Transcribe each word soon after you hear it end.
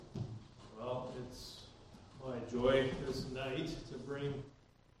joy this night to bring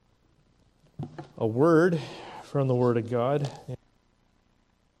a word from the Word of God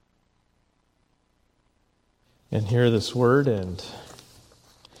and hear this word and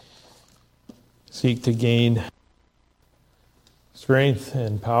seek to gain strength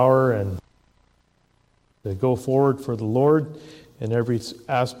and power and to go forward for the Lord in every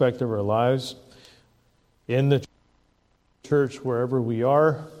aspect of our lives. In the church, wherever we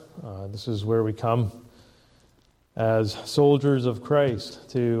are, this is where we come as soldiers of Christ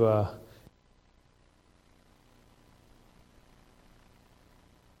to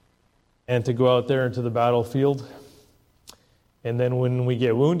and to go out there into the battlefield. And then when we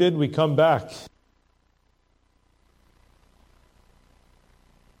get wounded, we come back.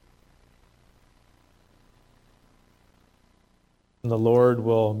 And the Lord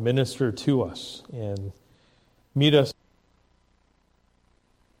will minister to us and meet us.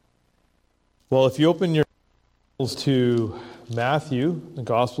 Well, if you open your Bibles to Matthew, the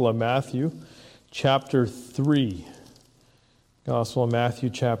Gospel of Matthew, chapter 3. Gospel of Matthew,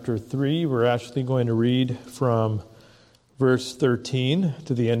 chapter 3. We're actually going to read from verse 13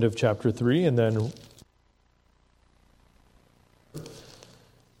 to the end of chapter 3, and then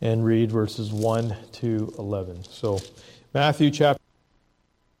read verses 1 to 11. So, Matthew chapter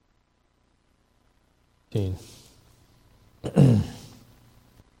 13.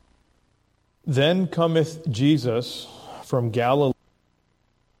 Then cometh Jesus from Galilee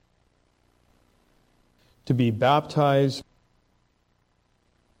to be baptized,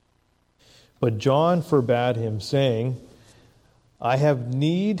 but John forbade him, saying, I have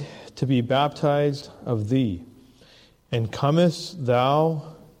need to be baptized of thee, and comest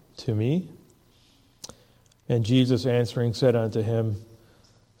thou to me? And Jesus answering said unto him,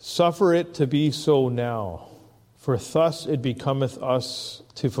 Suffer it to be so now, for thus it becometh us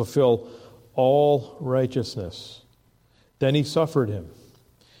to fulfill all righteousness. Then he suffered him.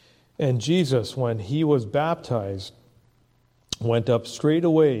 And Jesus, when he was baptized, went up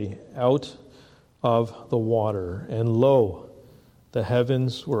straightway out of the water, and lo, the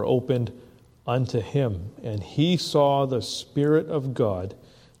heavens were opened unto him, and he saw the Spirit of God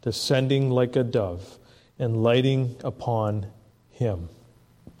descending like a dove, and lighting upon him.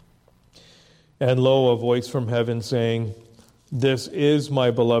 And lo, a voice from heaven saying, This is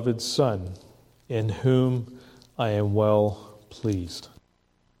my beloved Son, in whom I am well pleased.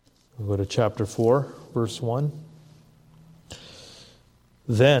 We'll go to chapter 4, verse 1.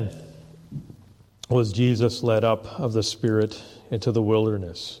 Then was Jesus led up of the Spirit into the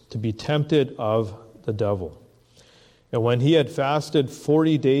wilderness, to be tempted of the devil. And when he had fasted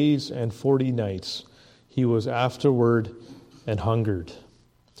 40 days and 40 nights, he was afterward and hungered.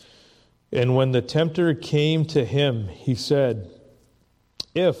 And when the tempter came to him, he said,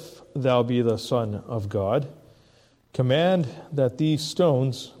 If thou be the Son of God, command that these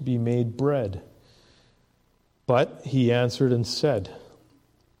stones be made bread. But he answered and said,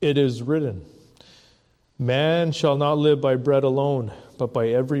 It is written, Man shall not live by bread alone, but by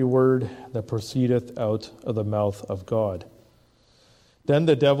every word that proceedeth out of the mouth of God. Then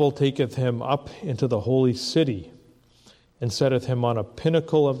the devil taketh him up into the holy city, and setteth him on a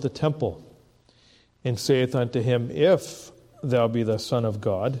pinnacle of the temple, and saith unto him, If thou be the Son of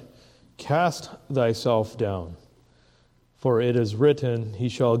God, cast thyself down. For it is written, He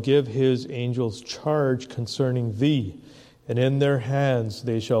shall give his angels charge concerning thee, and in their hands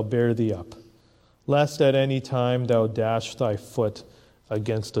they shall bear thee up, lest at any time thou dash thy foot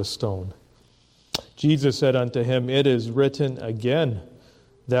against a stone. Jesus said unto him, It is written again,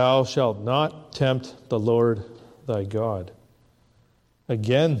 Thou shalt not tempt the Lord thy God.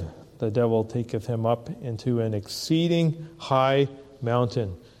 Again the devil taketh him up into an exceeding high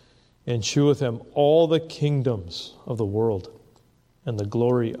mountain, and sheweth him all the kingdoms of the world, and the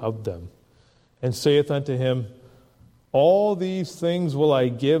glory of them, and saith unto him, All these things will I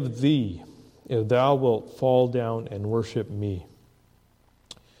give thee, if thou wilt fall down and worship me.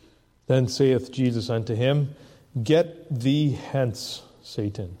 Then saith Jesus unto him, Get thee hence,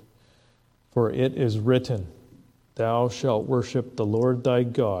 Satan, for it is written, Thou shalt worship the Lord thy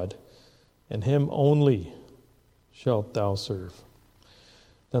God, and him only shalt thou serve.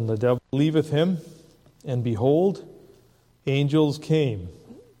 Then the devil leaveth him, and behold, angels came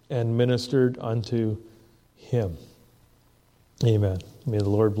and ministered unto him. Amen. May the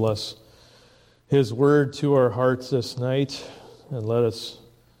Lord bless His word to our hearts this night, and let us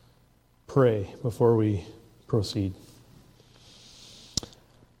pray before we proceed.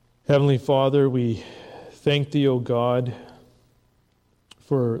 Heavenly Father, we thank Thee, O God,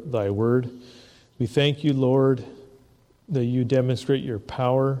 for Thy word. We thank You, Lord, that You demonstrate Your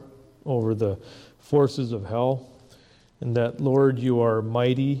power over the forces of hell, and that, Lord, you are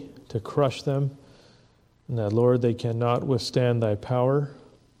mighty to crush them, and that, Lord, they cannot withstand thy power.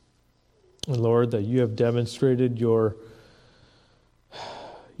 And Lord, that you have demonstrated your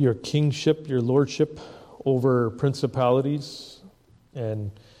kingship, your lordship over principalities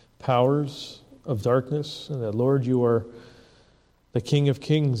and powers of darkness, and that, Lord, you are the King of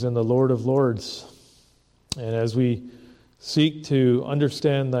kings and the Lord of lords. And as we seek to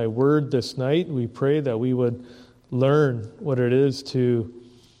understand thy word this night, we pray that we would learn what it is to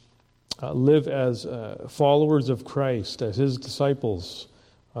live as followers of Christ, as his disciples,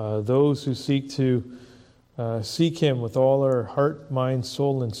 those who seek to seek him with all our heart, mind,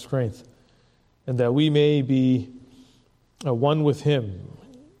 soul, and strength, and that we may be one with him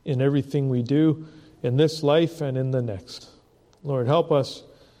in everything we do in this life and in the next. Lord, help us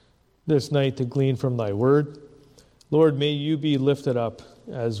this night to glean from thy word. Lord, may you be lifted up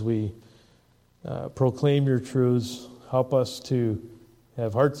as we proclaim your truths. Help us to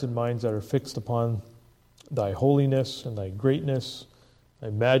have hearts and minds that are fixed upon thy holiness and thy greatness, thy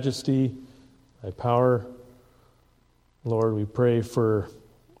majesty, thy power. Lord, we pray for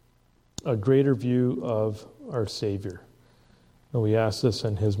a greater view of our Savior. And we ask this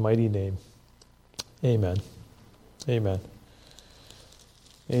in his mighty name. Amen. Amen.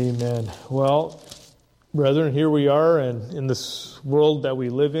 Amen. Well, brethren, here we are, and in this world that we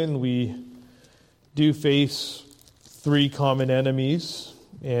live in, we do face three common enemies,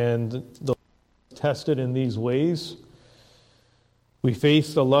 and they're tested in these ways. We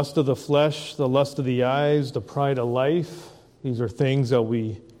face the lust of the flesh, the lust of the eyes, the pride of life. These are things that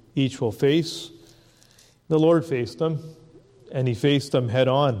we each will face. The Lord faced them, and he faced them head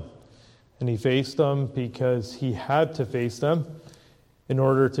on. And he faced them because he had to face them in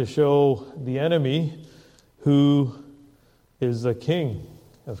order to show the enemy who is the king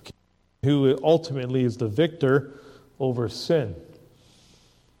of kings, who ultimately is the victor over sin.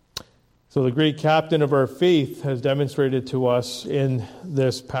 So the great captain of our faith has demonstrated to us in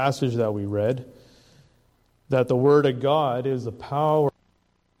this passage that we read that the Word of God is the power,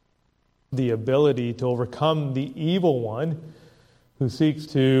 the ability to overcome the evil one who seeks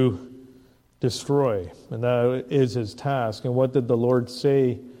to destroy. And that is his task. And what did the Lord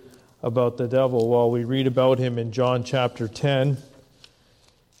say about the devil? Well, we read about him in John chapter 10.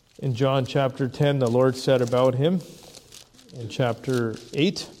 In John chapter 10, the Lord said about him in John chapter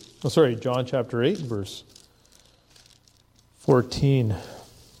 8, verse 14.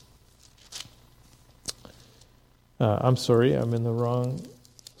 I'm sorry, I'm in the wrong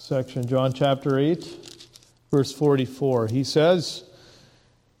section. John chapter 8, verse 44. He says,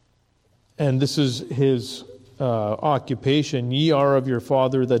 and this is his occupation, ye are of your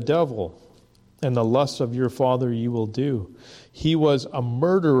father the devil, and the lusts of your father ye will do. He was a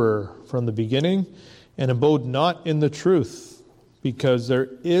murderer from the beginning, and abode not in the truth, because there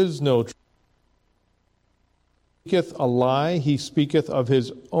is no truth. He speaketh a lie, he speaketh of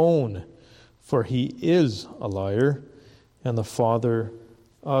his own, for he is a liar, and the father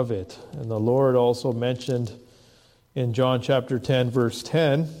of it. And the Lord also mentioned in John chapter 10, verse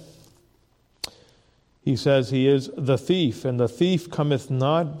 10, he says he is the thief, and the thief cometh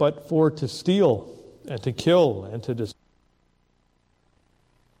not but for to steal, and to kill, and to destroy.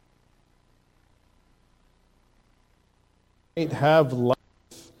 Might have life,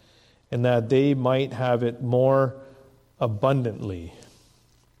 and that they might have it more abundantly.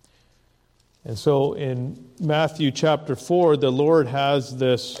 And so in Matthew chapter 4, the Lord has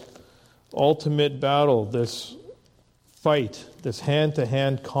this ultimate battle, this fight, this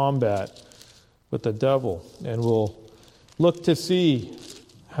hand-to-hand combat with the devil. And we'll look to see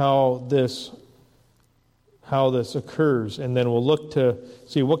how this occurs. And then we'll look to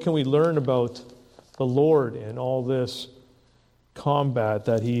see what can we learn about the Lord in all this combat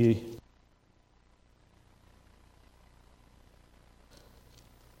that he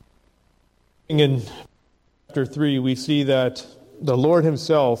in chapter 3 we see that the Lord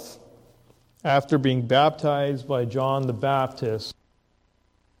himself, after being baptized by John the Baptist,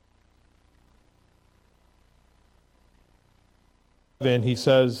 and he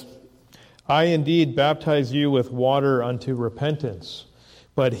says, I indeed baptize you with water unto repentance,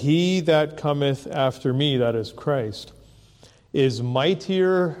 but he that cometh after me, that is Christ, is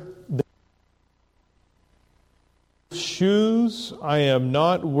mightier than shoes I am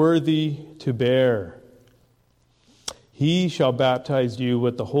not worthy to bear. He shall baptize you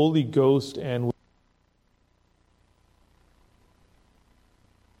with the Holy Ghost and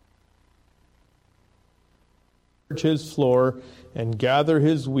with his floor and gather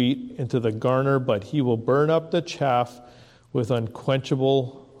his wheat into the garner, but he will burn up the chaff with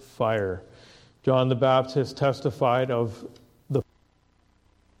unquenchable fire. fire. John the Baptist testified of the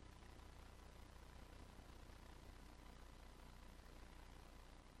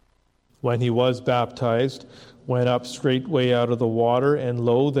when he was baptized, went up straightway out of the water, and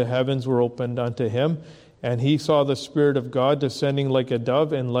lo, the heavens were opened unto him, and he saw the Spirit of God descending like a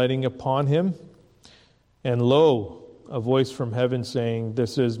dove and lighting upon him. And lo, a voice from heaven saying,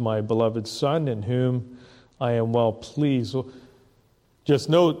 This is my beloved Son, in whom I am well pleased. So just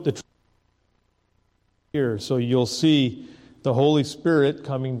note the here. So you'll see the Holy Spirit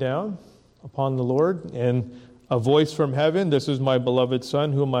coming down upon the Lord, and a voice from heaven, This is my beloved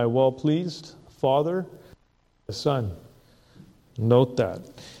Son, whom I am well pleased. Father, the Son. Note that.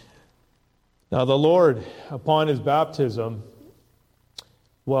 Now the Lord, upon his baptism,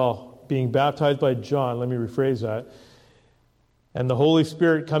 being baptized by John, let me rephrase that, and the Holy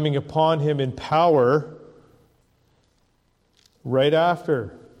Spirit coming upon him in power, right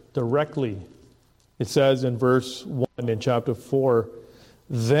after, directly, it says in verse 1 in chapter 4,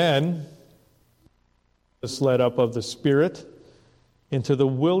 Then was led up of the Spirit into the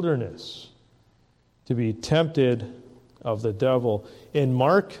wilderness to be tempted of the devil. In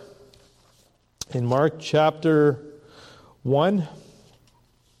Mark chapter 1,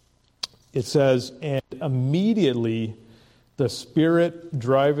 it says, And immediately the Spirit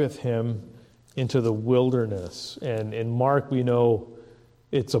driveth him into the wilderness. And in Mark, we know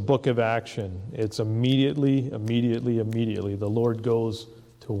it's a book of action. It's immediately. The Lord goes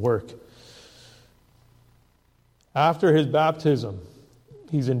to work. After his baptism,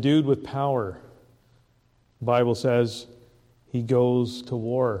 he's endued with power. The Bible says he goes to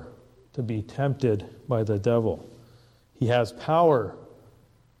war to be tempted by the devil. He has power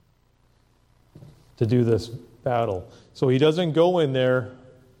to do this battle. So he doesn't go in there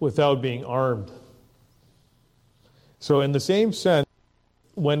without being armed. So in the same sense,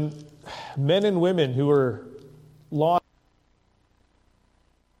 when men and women who are lost,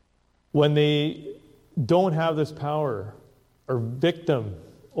 when they don't have this power, are victim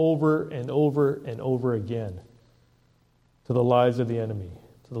over and over and over again to the lies of the enemy,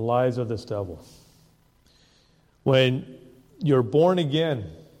 to the lies of this devil. When you're born again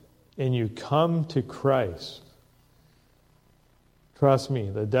and you come to Christ, trust me,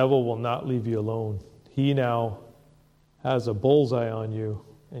 the devil will not leave you alone. He now has a bullseye on you,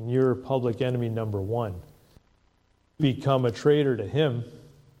 and you're public enemy number one. Become a traitor to him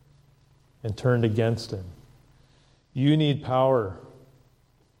and turned against him. You need power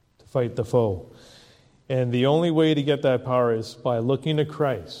to fight the foe. And the only way to get that power is by looking to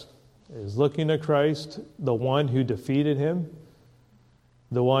Christ. The one who defeated him,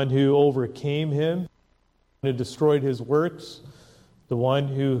 the one who overcame him, who destroyed his works, the one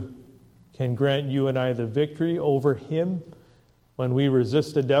who can grant you and I the victory over him. When we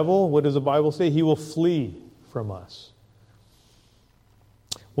resist the devil, what does the Bible say? He will flee from us.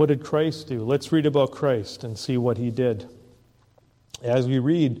 What did Christ do? Let's read about Christ and see what he did. As we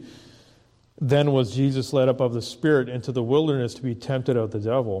read, Then was Jesus led up of the Spirit into the wilderness to be tempted of the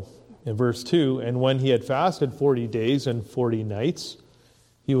devil. In verse 2, And when he had fasted 40 days and 40 nights,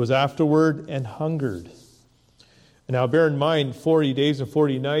 he was afterward and hungered. Now bear in mind, 40 days and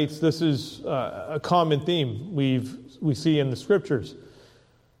 40 nights, this is a common theme we see in the Scriptures.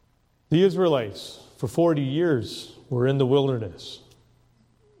 The Israelites, for 40 years, were in the wilderness.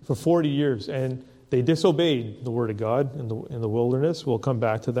 For 40 years, and they disobeyed the Word of God in the wilderness. We'll come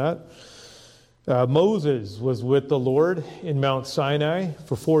back to that. Moses was with the Lord in Mount Sinai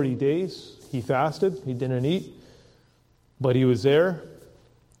for 40 days. He fasted. He didn't eat. But he was there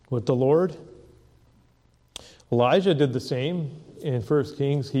with the Lord. Elijah did the same in 1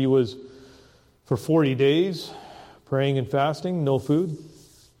 Kings. He was for 40 days praying and fasting, no food.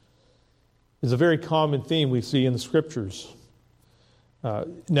 It's a very common theme we see in the Scriptures.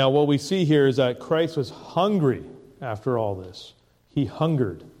 Now what we see here is that Christ was hungry after all this. He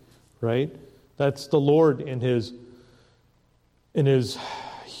hungered, right? That's the Lord in his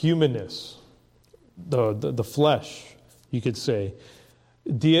humanness, the flesh, you could say.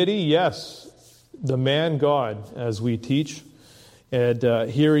 Deity, yes, the man God, as we teach, and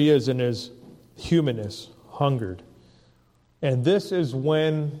here he is in his humanness, hungered. And this is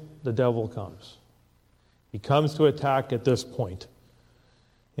when the devil comes. He comes to attack at this point.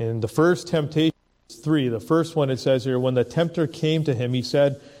 In the first temptation, 3, the first one it says here, when the tempter came to him, he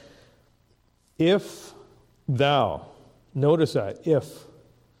said, If thou, notice that, if.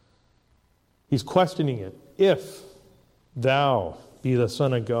 He's questioning it. If thou be the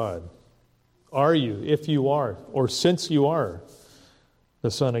Son of God. Are you, if you are, or since you are the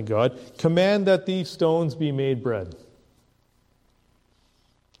Son of God, command that these stones be made bread.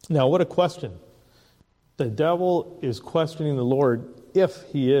 Now, what a question. The devil is questioning the Lord if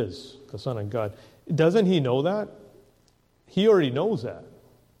he is the Son of God. Doesn't he know that? He already knows that.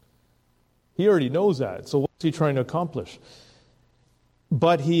 He already knows that. So what's he trying to accomplish?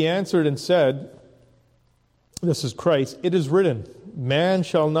 But he answered and said, this is Christ, it is written, man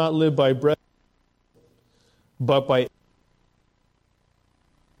shall not live by bread, but by...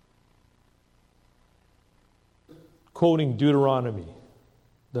 Quoting Deuteronomy,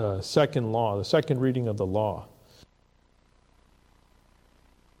 the second law, the second reading of the law.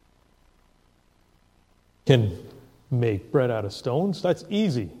 Can make bread out of stones? That's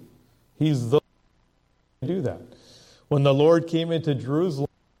easy. He's the one to do that. When the Lord came into Jerusalem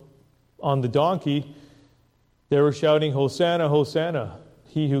on the donkey, they were shouting, Hosanna, Hosanna,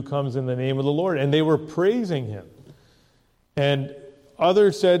 he who comes in the name of the Lord. And they were praising him. And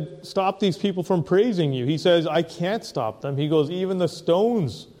others said, stop these people from praising you. He says, I can't stop them. He goes, even the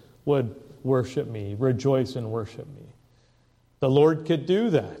stones would worship me, rejoice and worship me. The Lord could do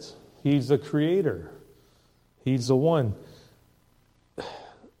that. He's the creator. He's the one.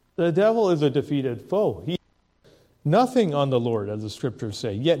 The devil is a defeated foe. He nothing on the Lord, as the scriptures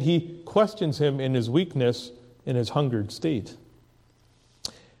say. Yet he questions him in his weakness, in his hungered state.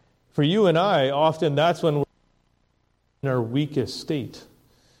 For you and I, often that's when we're in our weakest state.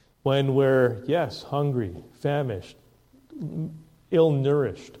 When we're, yes, hungry, famished,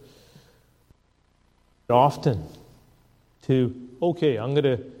 ill-nourished. Often to, okay, I'm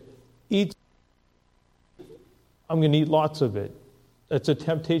going to eat lots of it. It's a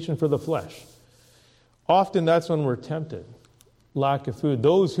temptation for the flesh. Often that's when we're tempted. Lack of food.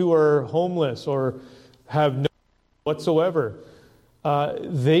 Those who are homeless or have no whatsoever,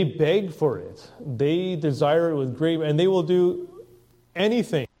 they beg for it. They desire it with great, and they will do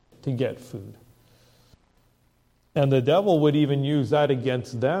anything to get food. And the devil would even use that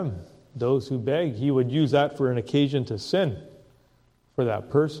against them, those who beg. He would use that for an occasion to sin for that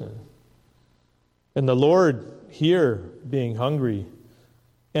person. And the Lord here, being hungry,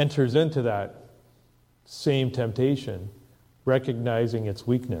 enters into that same temptation, recognizing its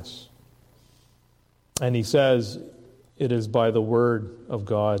weakness. And he says, it is by the word of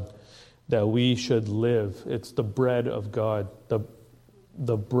God that we should live. It's the bread of God,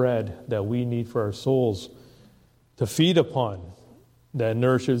 the bread that we need for our souls to feed upon, that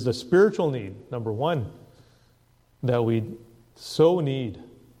nourishes the spiritual need, number one, that we so need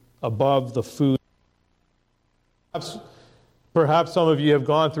above the food. Perhaps some of you have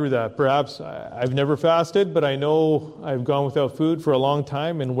gone through that. Perhaps I've never fasted, but I know I've gone without food for a long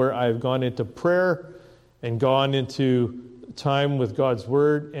time, and where I've gone into prayer and gone into time with God's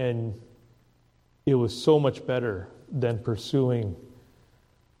Word, and it was so much better than pursuing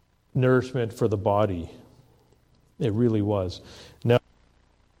nourishment for the body. It really was. Now,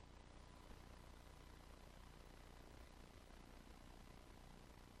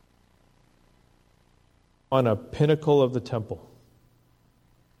 on a pinnacle of the temple,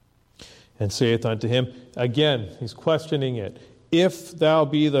 and saith unto him, again, he's questioning it, if thou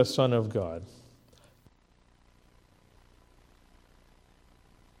be the Son of God.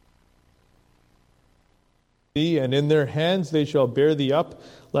 And in their hands they shall bear thee up,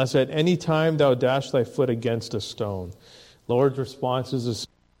 lest at any time thou dash thy foot against a stone. Lord's response is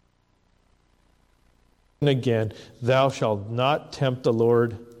again, thou shalt not tempt the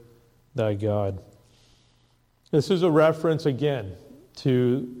Lord thy God. This is a reference again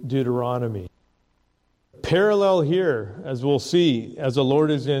to Deuteronomy. Parallel here, as we'll see, as the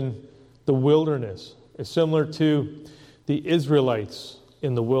Lord is in the wilderness, is similar to the Israelites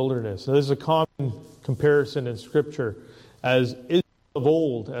in the wilderness. Now, this is a common comparison in Scripture. As Israel of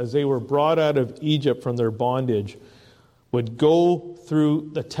old, as they were brought out of Egypt from their bondage, would go through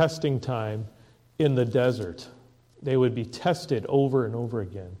the testing time in the desert. They would be tested over and over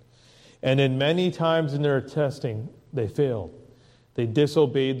again. And in many times in their testing, they failed. They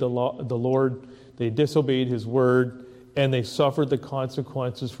disobeyed the Lord, they disobeyed His word, and they suffered the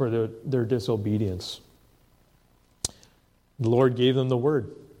consequences for their disobedience. The Lord gave them the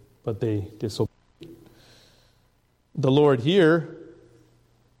word, but they disobeyed. The Lord here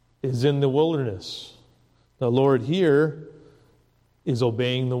is in the wilderness. The Lord here is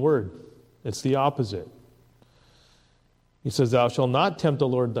obeying the word. It's the opposite. He says, thou shalt not tempt the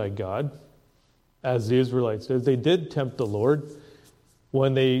Lord thy God, as the Israelites did. They did tempt the Lord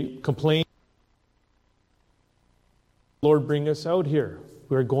when they complained, Lord, bring us out here.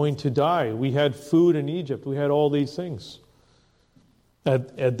 We're going to die. We had food in Egypt. We had all these things.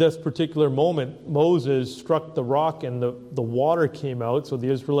 At this particular moment, Moses struck the rock and the water came out so the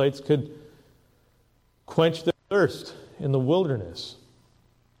Israelites could quench their thirst in the wilderness.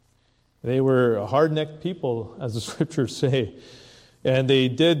 They were a hard-necked people, as the scriptures say, and they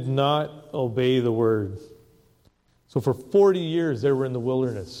did not obey the word. So for 40 years they were in the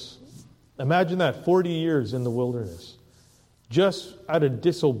wilderness. Imagine that, 40 years in the wilderness, just out of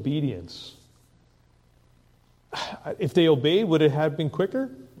disobedience. If they obeyed, would it have been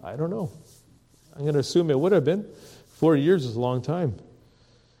quicker? I don't know. I'm going to assume it would have been. 40 years is a long time.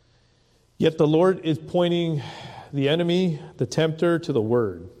 Yet the Lord is pointing the enemy, the tempter, to the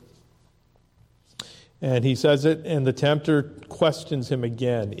word. And he says it, and the tempter questions him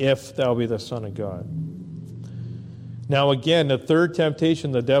again, if thou be the Son of God. Now again, the third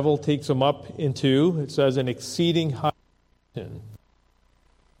temptation, the devil takes him up into, it says, an exceeding high mountain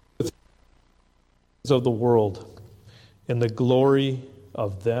of the world, and the glory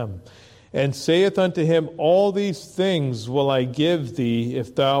of them. And saith unto him, all these things will I give thee,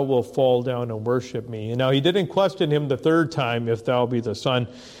 if thou wilt fall down and worship me. And now he didn't question him the third time, if thou be the Son,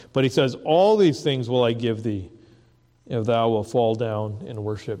 but he says, all these things will I give thee, if thou wilt fall down and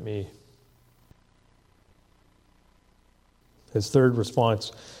worship me. His third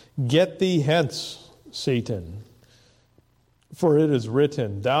response, get thee hence, Satan, for it is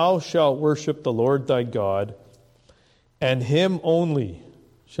written, thou shalt worship the Lord thy God, and him only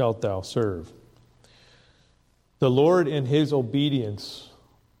shalt thou serve. The Lord, in his obedience,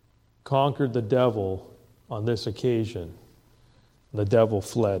 conquered the devil on this occasion. The devil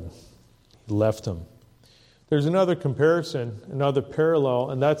fled. He left him. There's another comparison, another parallel,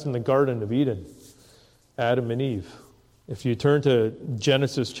 and that's in the Garden of Eden, Adam and Eve. If you turn to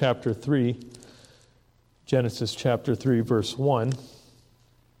Genesis chapter 3, verse 1,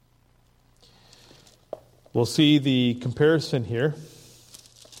 we'll see the comparison here.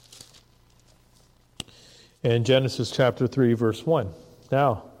 In Genesis chapter 3, verse 1.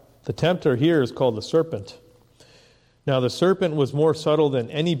 Now, the tempter here is called the serpent. Now the serpent was more subtle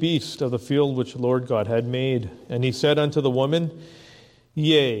than any beast of the field which the Lord God had made. And he said unto the woman,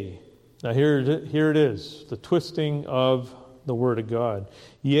 yea. Now here it is, the twisting of the word of God.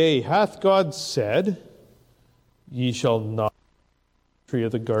 Yea, hath God said, ye shall not eat the tree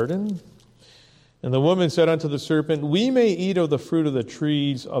of the garden? And the woman said unto the serpent, we may eat of the fruit of the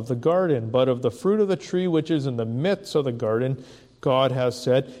trees of the garden, but of the fruit of the tree which is in the midst of the garden, God hath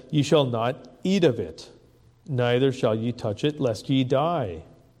said, ye shall not eat of it, neither shall ye touch it, lest ye die.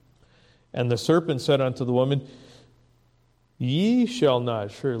 And the serpent said unto the woman, ye shall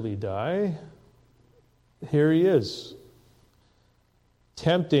not surely die. Here he is,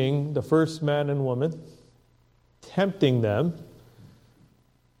 tempting the first man and woman, tempting them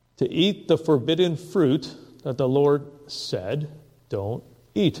to eat the forbidden fruit that the Lord said, don't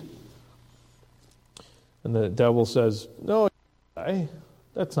eat. And the devil says, no,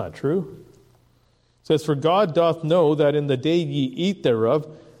 that's not true. It says, for God doth know that in the day ye eat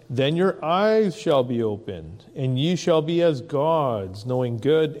thereof, then your eyes shall be opened, and ye shall be as gods, knowing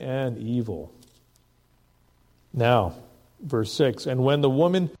good and evil. Now, verse 6, and when the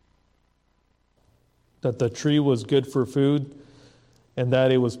woman that the tree was good for food, and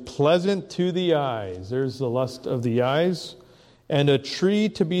that it was pleasant to the eyes, there's the lust of the eyes, and a tree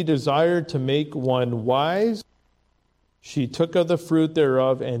to be desired to make one wise, she took of the fruit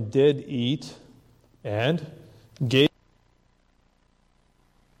thereof and did eat, and gave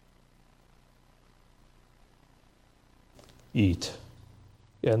eat.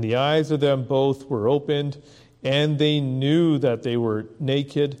 And the eyes of them both were opened, and they knew that they were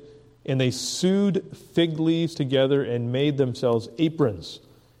naked, and they sewed fig leaves together and made themselves aprons.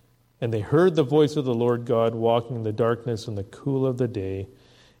 And they heard the voice of the Lord God walking in the darkness in the cool of the day.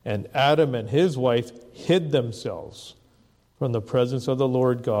 And Adam and his wife hid themselves from the presence of the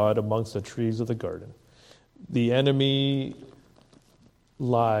Lord God amongst the trees of the garden. The enemy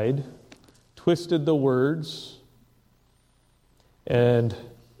lied, twisted the words, and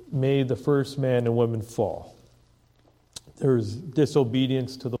made the first man and woman fall. There was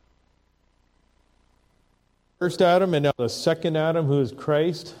disobedience to the first Adam, and now the second Adam, who is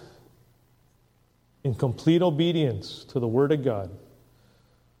Christ, in complete obedience to the Word of God,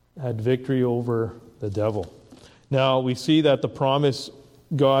 had victory over the devil. Now we see that the promise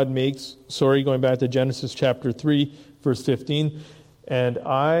God makes, going back to Genesis chapter 3, verse 15, and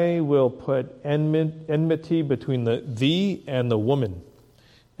I will put enmity between thee and the woman,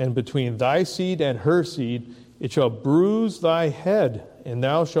 and between thy seed and her seed. It shall bruise thy head, and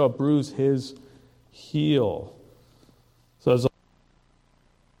thou shalt bruise his heel. So let's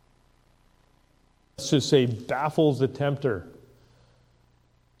just say baffles the tempter,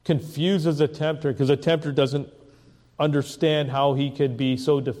 confuses the tempter, because the tempter doesn't understand how he could be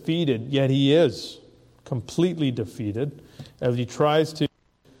so defeated, yet he is completely defeated as he tries to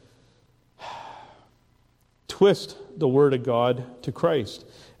twist the word of God to Christ.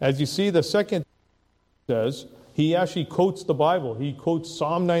 As you see, the second says, he actually quotes the Bible. He quotes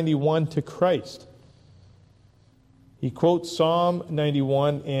Psalm 91 to Christ. He quotes Psalm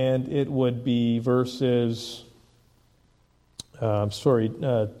 91, and it would be verses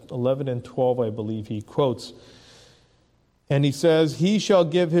 11 and 12, I believe he quotes. And he says, he shall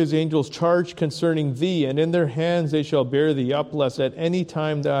give his angels charge concerning thee, and in their hands they shall bear thee up, lest at any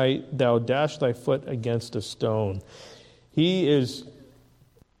time thou dash thy foot against a stone. He is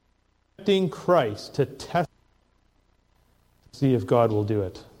tempting Christ to test, see if God will do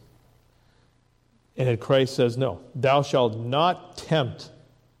it. And Christ says, no, thou shalt not tempt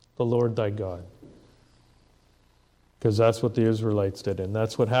the Lord thy God. Because that's what the Israelites did. And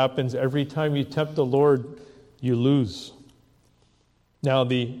that's what happens every time you tempt the Lord, you lose. Now,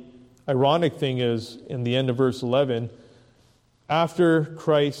 the ironic thing is, in the end of verse 11, after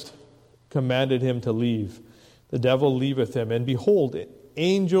Christ commanded him to leave, the devil leaveth him. And behold,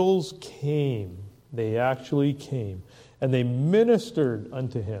 angels came. They actually came. And they ministered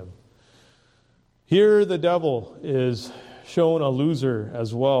unto him. Here the devil is shown a loser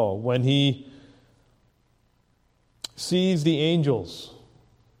as well when he sees the angels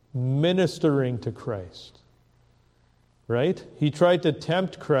ministering to Christ. Right? He tried to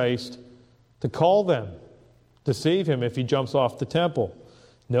tempt Christ to call them to save him if he jumps off the temple.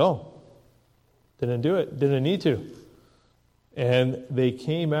 No. Didn't do it. Didn't need to. And they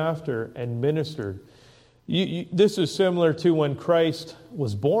came after and ministered. This is similar to when Christ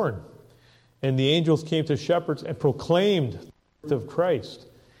was born. And the angels came to shepherds and proclaimed the birth of Christ.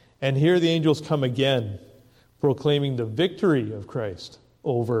 And here the angels come again, proclaiming the victory of Christ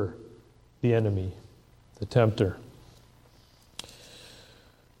over the enemy, the tempter.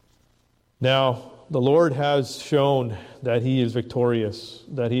 Now, the Lord has shown that he is victorious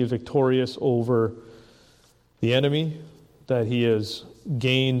over the enemy, that he has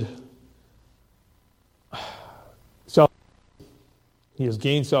gained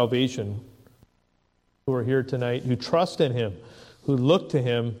salvation. Who are here tonight, who trust in him, who look to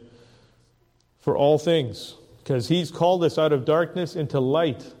him for all things, because he's called us out of darkness into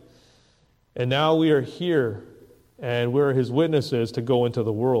light. And now we are here, and we're his witnesses to go into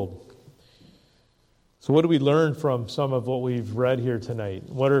the world. So what do we learn from some of what we've read here tonight?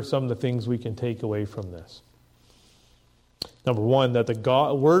 What are some of the things we can take away from this? Number one, that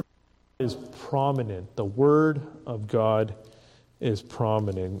the Word is prominent. The Word of God is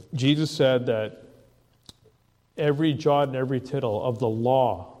prominent. Jesus said that every jot and every tittle of the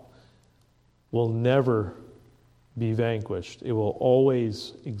law will never be vanquished. It will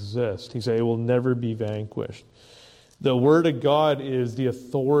always exist. He said it will never be vanquished. The Word of God is the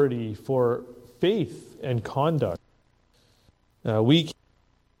authority for faith and conduct. We can't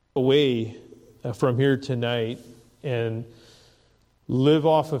go away from here tonight and live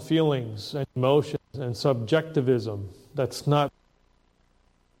off of feelings and emotions and subjectivism. That's not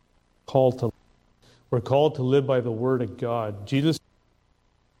called to live. We're called to live by the Word of God. Jesus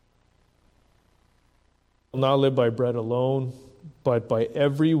will not live by bread alone, but by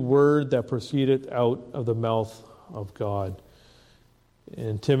every word that proceedeth out of the mouth of God.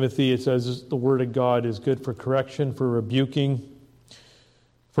 In Timothy, it says the Word of God is good for correction, for rebuking,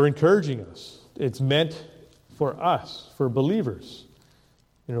 for encouraging us. It's meant for us, for believers.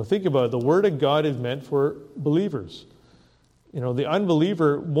 Think about it. The Word of God is meant for believers. The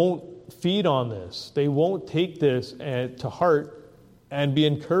unbeliever won't feed on this. They won't take this to heart and be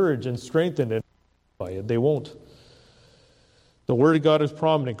encouraged and strengthened by it. They won't. The Word of God is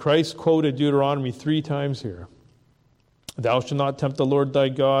prominent. Christ quoted Deuteronomy 3 times here. Thou shalt not tempt the Lord thy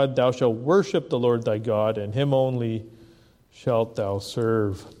God. Thou shalt worship the Lord thy God, and him only shalt thou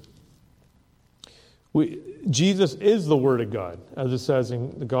serve. Jesus is the Word of God, as it says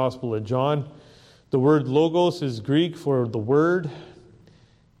in the Gospel of John. The word logos is Greek for the Word,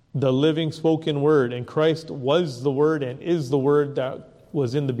 the living spoken Word. And Christ was the Word and is the Word that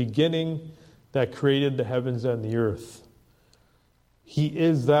was in the beginning that created the heavens and the earth. He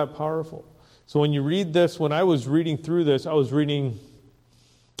is that powerful. So when you read this, when I was reading through this, I was reading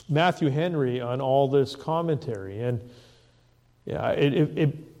Matthew Henry on all this commentary. And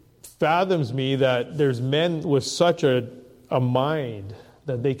it fathoms me that there's men with such a mind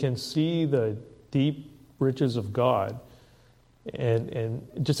that they can see the deep riches of God and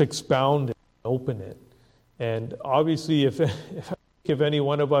just expound it, open it. And obviously, if any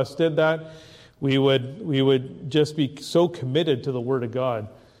one of us did that, we would just be so committed to the Word of God.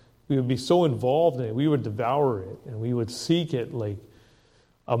 We would be so involved in it. We would devour it, and we would seek it like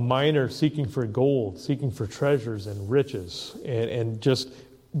a miner seeking for gold, seeking for treasures and riches, and just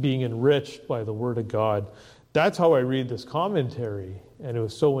being enriched by the Word of God. That's how I read this commentary, and it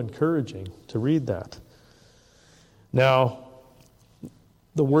was so encouraging to read that. Now,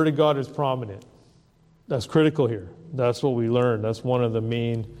 the Word of God is prominent. That's critical here. That's what we learn. That's one of the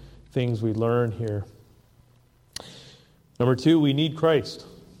main things we learn here. Number 2, we need Christ.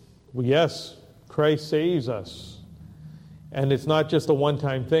 Well, yes, Christ saves us. And it's not just a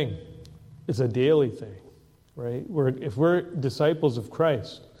one-time thing. It's a daily thing, right? If we're disciples of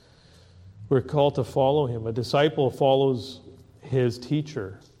Christ, we're called to follow him. A disciple follows his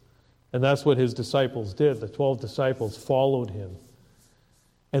teacher. And that's what his disciples did. The 12 disciples followed him.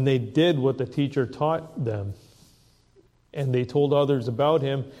 And they did what the teacher taught them. And they told others about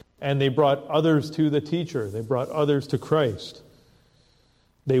him. And they brought others to the teacher. They brought others to Christ.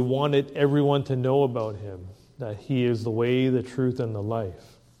 They wanted everyone to know about him, that he is the way, the truth, and the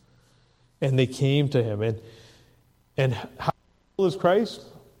life. And they came to him. And how is Christ?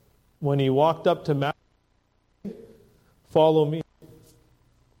 When he walked up to Matthew, follow me.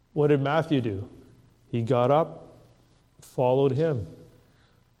 What did Matthew do? He got up, followed him.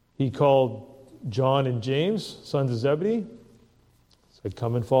 He called John and James, sons of Zebedee, said,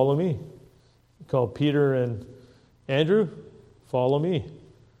 come and follow me. He called Peter and Andrew, follow me.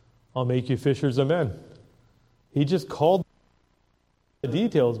 I'll make you fishers of men. He just called the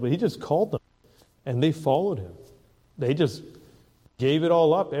details, but he just called them. And they followed him. They just gave it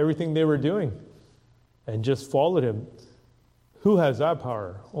all up, everything they were doing, and just followed him. Who has that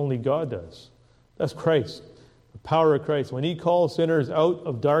power? Only God does. That's Christ. The power of Christ. When he calls sinners out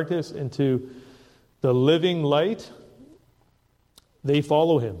of darkness into the living light, they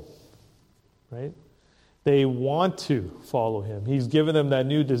follow him. Right? They want to follow him. He's given them that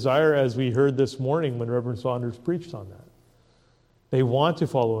new desire, as we heard this morning when Reverend Saunders preached on that. They want to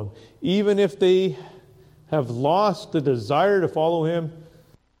follow him. Even if they have lost the desire to follow him,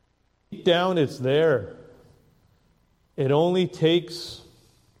 deep down it's there. It only takes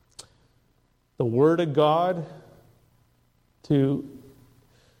the Word of God to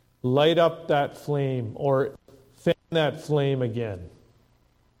light up that flame or fan that flame again,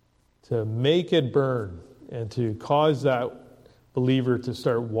 to make it burn and to cause that believer to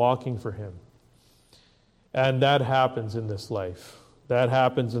start walking for him. And that happens in this life. That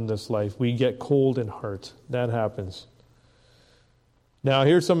happens in this life. We get cold in heart. That happens. Now,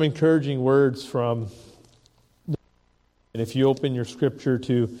 here's some encouraging words from, and if you open your scripture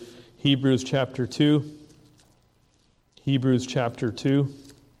to Hebrews chapter 2, Hebrews chapter 2.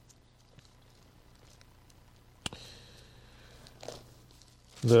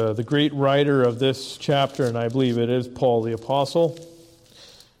 The great writer of this chapter, and I believe it is Paul the Apostle,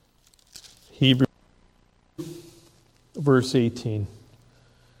 Hebrews verse 18.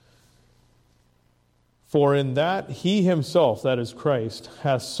 For in that he himself, that is Christ,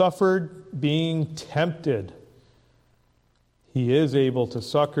 has suffered being tempted, he is able to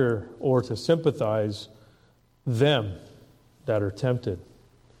succor or to sympathize them that are tempted.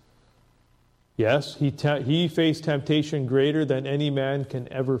 Yes, he faced temptation greater than any man can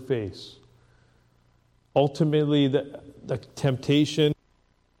ever face. Ultimately, the temptation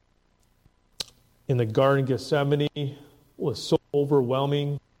in the Garden of Gethsemane was so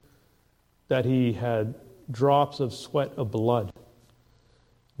overwhelming that he had drops of sweat of blood.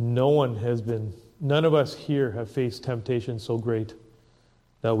 None of us here have faced temptation so great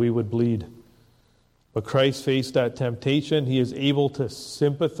that we would bleed. But Christ faced that temptation. He is able to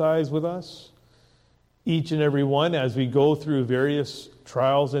sympathize with us, each and every one, as we go through various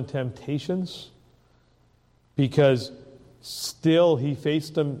trials and temptations, because still he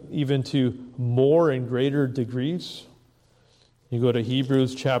faced them even to more and greater degrees. You go to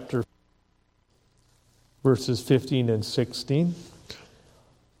Hebrews chapter verses 15 and 16.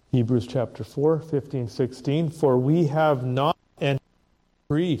 Hebrews chapter 4, 15, 16. For we have not a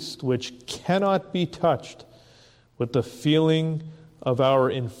priest which cannot be touched with the feeling of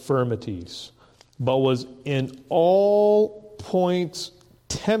our infirmities, but was in all points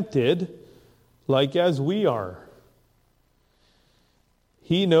tempted like as we are.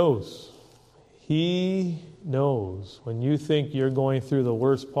 He knows. He knows. When you think you're going through the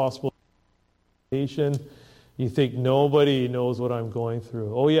worst possible temptation, you think nobody knows what I'm going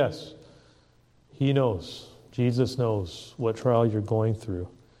through. Oh yes, he knows. Jesus knows what trial you're going through.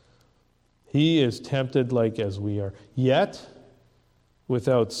 He is tempted like as we are, yet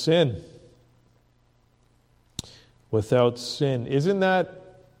without sin. Without sin. Isn't that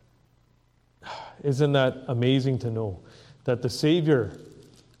amazing to know? That the Savior,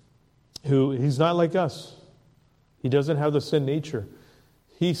 he's not like us. He doesn't have the sin nature.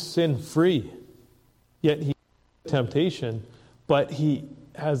 He's sin-free. Yet he temptation, but he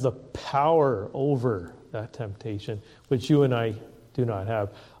has the power over that temptation, which you and I do not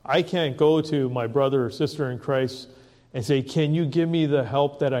have. I can't go to my brother or sister in Christ and say, can you give me the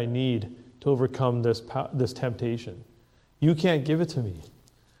help that I need to overcome this temptation? You can't give it to me.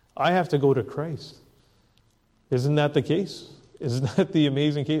 I have to go to Christ. Isn't that the case? Isn't that the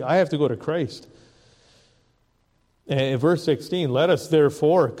amazing case? I have to go to Christ. And in verse 16, let us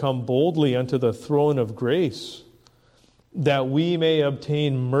therefore come boldly unto the throne of grace, that we may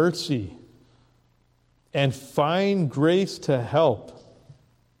obtain mercy and find grace to help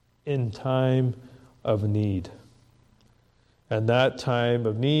in time of need. And that time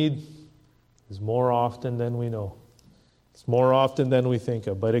of need is more often than we know. It's more often than we think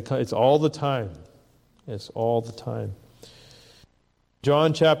of, but it's all the time. It's all the time.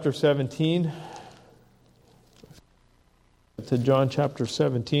 John chapter 17. To John chapter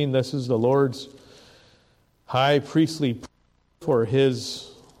 17, this is the Lord's high priestly prayer for his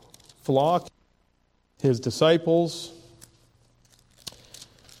flock, his disciples.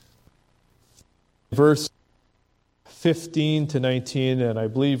 Verse 15 to 19, and I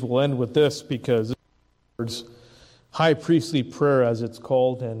believe we'll end with this because it's the Lord's high priestly prayer, as it's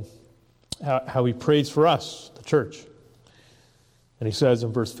called, and how he prays for us, the church. And he says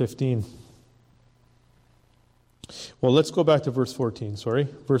in verse 15, well, let's go back to verse 14,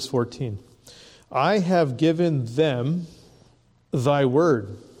 Verse 14. I have given them thy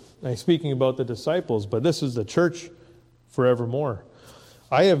word. I'm speaking about the disciples, but this is the church forevermore.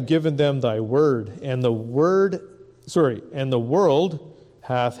 I have given them thy word, and the world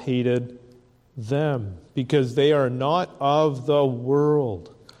hath hated them, because they are not of the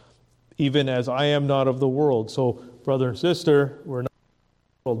world, even as I am not of the world. So, brother and sister, we're not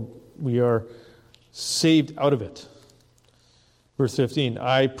of the world. We are saved out of it. Verse 15,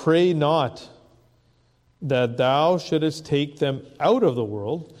 I pray not that thou shouldest take them out of the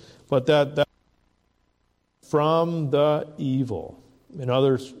world, but that thou from the evil. In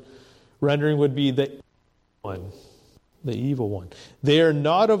others, rendering would be the evil one. They are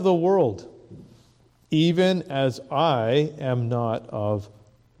not of the world, even as I am not of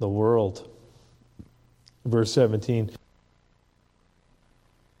the world. Verse 17,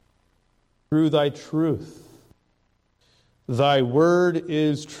 through thy truth. Thy word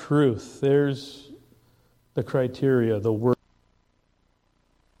is truth. There's the criteria, the word.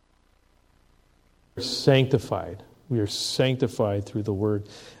 We are sanctified. We are sanctified through the word.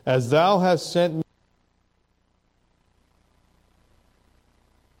 As thou hast sent me.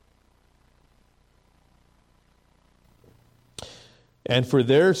 And for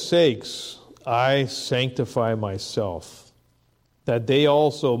their sakes I sanctify myself, that they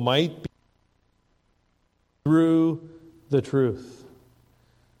also might be through the truth.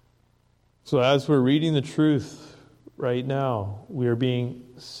 So as we're reading the truth right now, we are being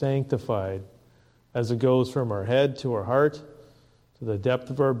sanctified as it goes from our head to our heart, to the depth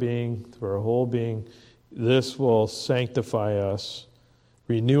of our being, to our whole being. This will sanctify us,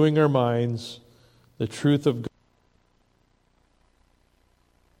 renewing our minds, the truth of God.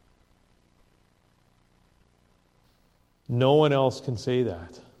 No one else can say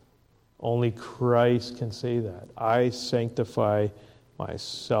that. Only Christ can say that. I sanctify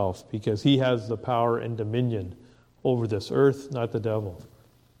myself, because he has the power and dominion over this earth, not the devil.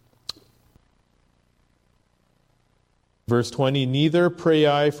 Verse 20, neither pray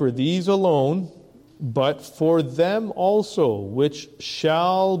I for these alone, but for them also, which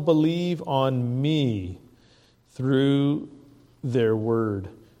shall believe on me through their word.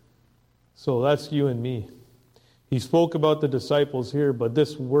 So that's you and me. He spoke about the disciples here, but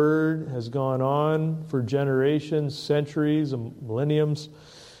this word has gone on for generations, centuries, and millenniums.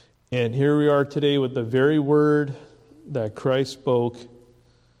 And here we are today with the very word that Christ spoke.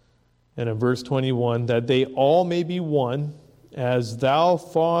 And in verse 21, that they all may be one, as thou,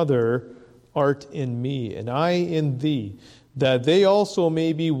 Father, art in me, and I in thee, that they also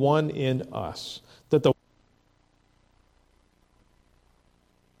may be one in us. That the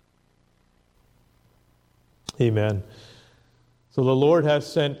Amen. So the Lord has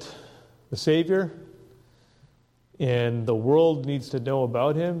sent the Savior, and the world needs to know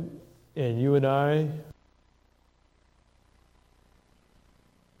about him, and you and I,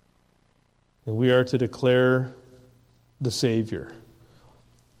 and we are to declare the Savior,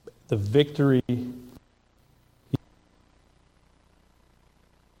 the victory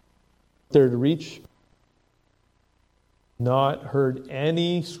there to reach. Not heard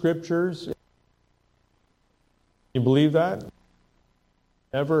any scriptures. You believe that?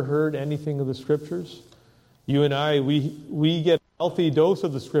 Never heard anything of the scriptures? You and I, we get a healthy dose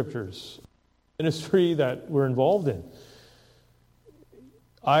of the scriptures. Ministry that we're involved in.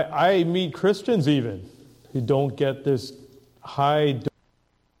 I meet Christians even who don't get this high dose.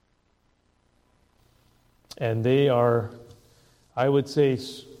 And they are, I would say,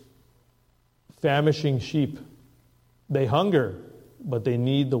 famishing sheep. They hunger, but they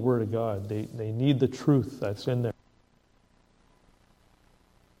need the Word of God. They need the truth that's in there.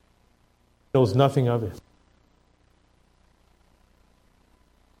 Knows nothing of it.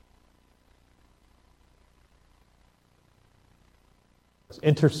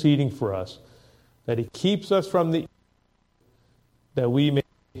 Interceding for us, that He keeps us from the, that we may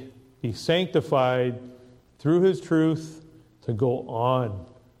be sanctified through His truth to go on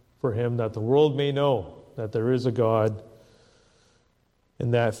for Him, that the world may know that there is a God,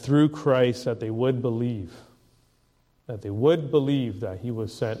 and that through Christ that they would believe that He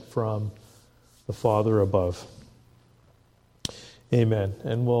was sent from the Father above. Amen.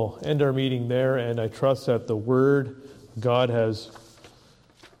 And we'll end our meeting there, and I trust that the Word of God has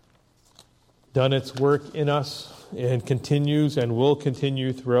done its work in us and continues and will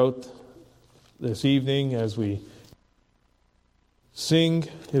continue throughout this evening as we sing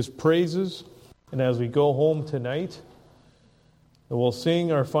His praises, and as we go home tonight, and we'll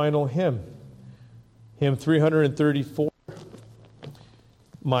sing our final hymn, hymn 334,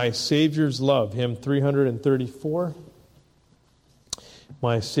 My Savior's Love, hymn 334,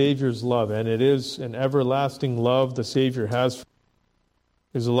 My Savior's Love. And it is an everlasting love the Savior has for us.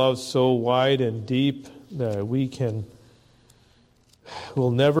 His love so wide and deep that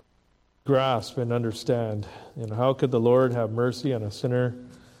will never grasp and understand. And how could the Lord have mercy on a sinner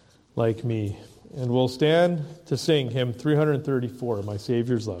like me? And we'll stand to sing hymn 334, My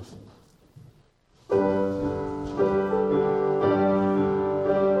Savior's Love.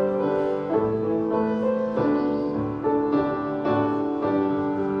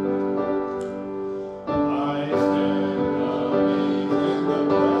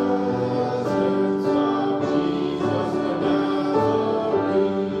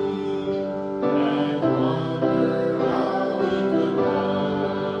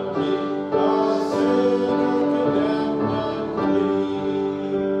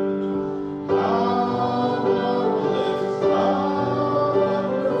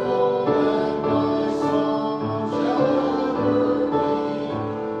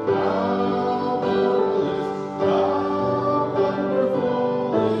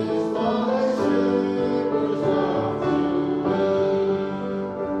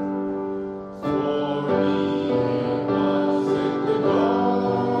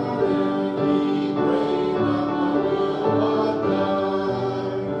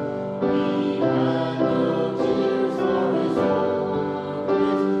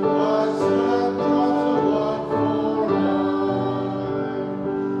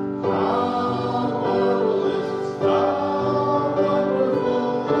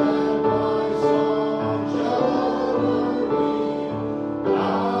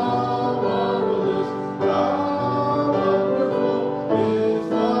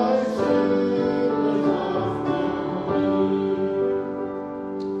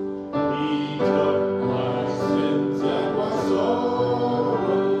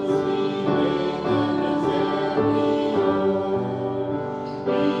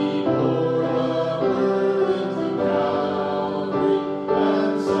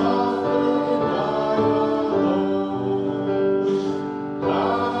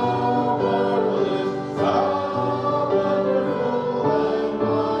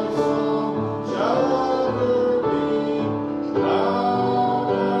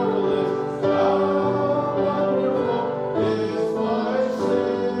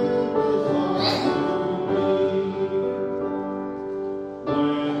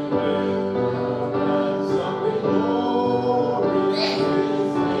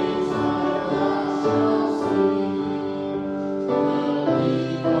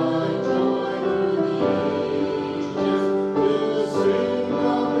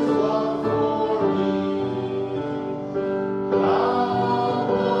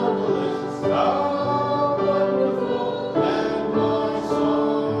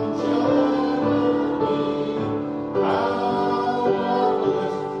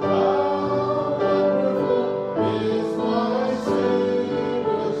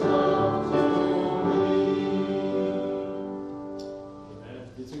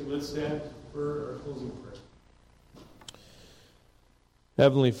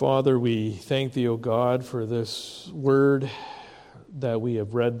 Heavenly Father, we thank Thee, O God, for this word that we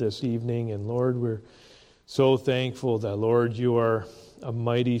have read this evening. And Lord, we're so thankful that, Lord, You are a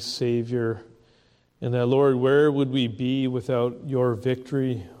mighty Savior. And that, Lord, where would we be without Your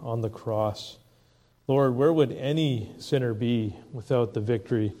victory on the cross? Lord, where would any sinner be without the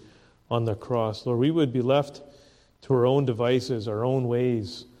victory on the cross? Lord, we would be left to our own devices, our own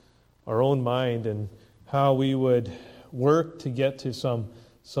ways, our own mind, and how we would work to get to some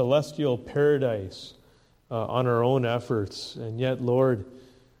celestial paradise on our own efforts. And yet, Lord,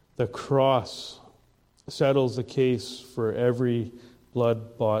 the cross settles the case for every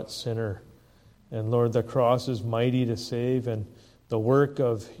blood-bought sinner. And Lord, the cross is mighty to save, and the work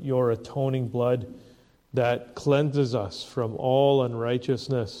of your atoning blood that cleanses us from all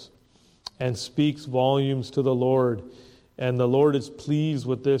unrighteousness and speaks volumes to the Lord. And the Lord is pleased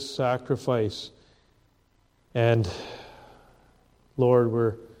with this sacrifice. And Lord,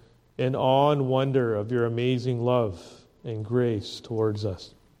 we're in awe and wonder of your amazing love and grace towards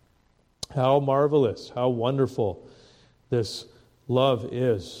us. How marvelous, how wonderful this love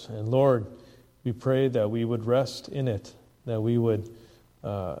is. And Lord, we pray that we would rest in it, that we would,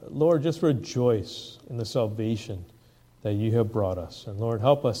 Lord, just rejoice in the salvation that you have brought us. And Lord,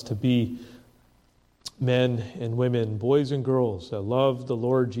 help us to be men and women, boys and girls that love the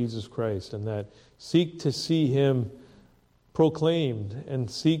Lord Jesus Christ and that seek to see him proclaimed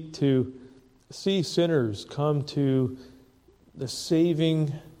and seek to see sinners come to the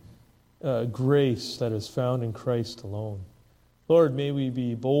saving grace that is found in Christ alone. Lord, may we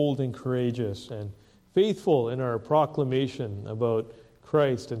be bold and courageous and faithful in our proclamation about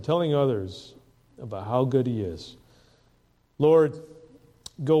Christ and telling others about how good he is. Lord,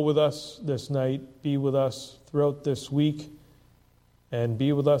 go with us this night, be with us throughout this week, and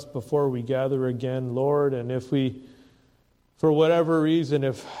be with us before we gather again, Lord. And if we, for whatever reason,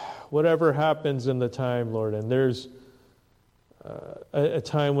 if whatever happens in the time, Lord, and there's a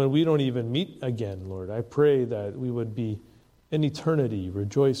time when we don't even meet again, Lord, I pray that we would be in eternity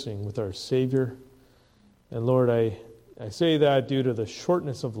rejoicing with our Savior. And Lord, I say that due to the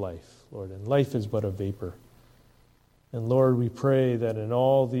shortness of life, Lord, and life is but a vapor. And Lord, we pray that in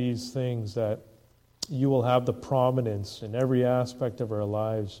all these things that you will have the prominence in every aspect of our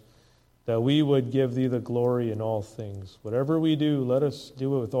lives, that we would give thee the glory in all things. Whatever we do, let us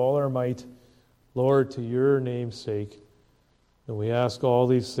do it with all our might, Lord, to your name's sake. And we ask all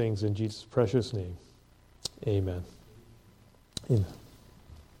these things in Jesus' precious name. Amen. Amen.